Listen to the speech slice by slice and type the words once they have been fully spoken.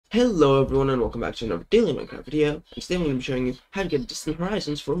Hello everyone and welcome back to another daily Minecraft video, and today I'm going to be showing you how to get distant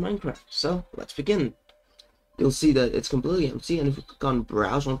horizons for Minecraft. So, let's begin. You'll see that it's completely empty, and if we click on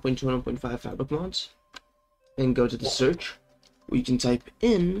browse 1.2 and 1.5 fabric mods, and go to the search, we can type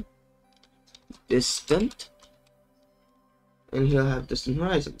in distant, and he'll have distant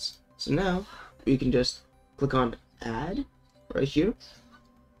horizons. So now, we can just click on add, right here,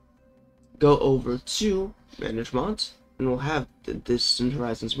 go over to manage mods, and we'll have the Distant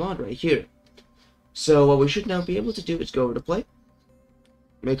Horizons mod right here. So what we should now be able to do is go over to play,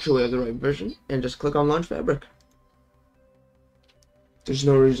 make sure we have the right version, and just click on launch fabric. There's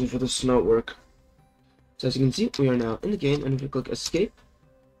no reason for this to not work. So as you can see, we are now in the game, and if we click escape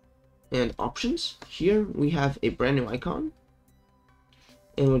and options, here we have a brand new icon,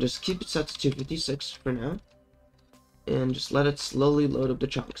 and we'll just keep it set to 256 for now, and just let it slowly load up the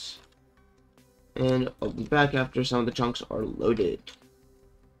chunks. And I'll be back after some of the chunks are loaded.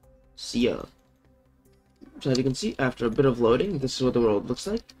 See ya. So as you can see, after a bit of loading, this is what the world looks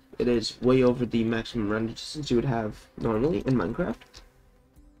like. It is way over the maximum render distance you would have normally in Minecraft.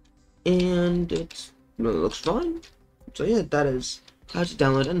 And it looks fine. So yeah, that is how to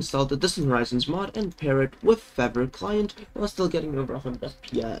download and install the Distant Horizons mod and pair it with Fabric Client while still getting over 100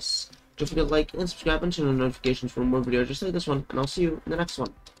 FPS. Don't forget to like and subscribe and turn on notifications for more videos just like this one, and I'll see you in the next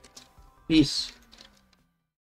one. Peace.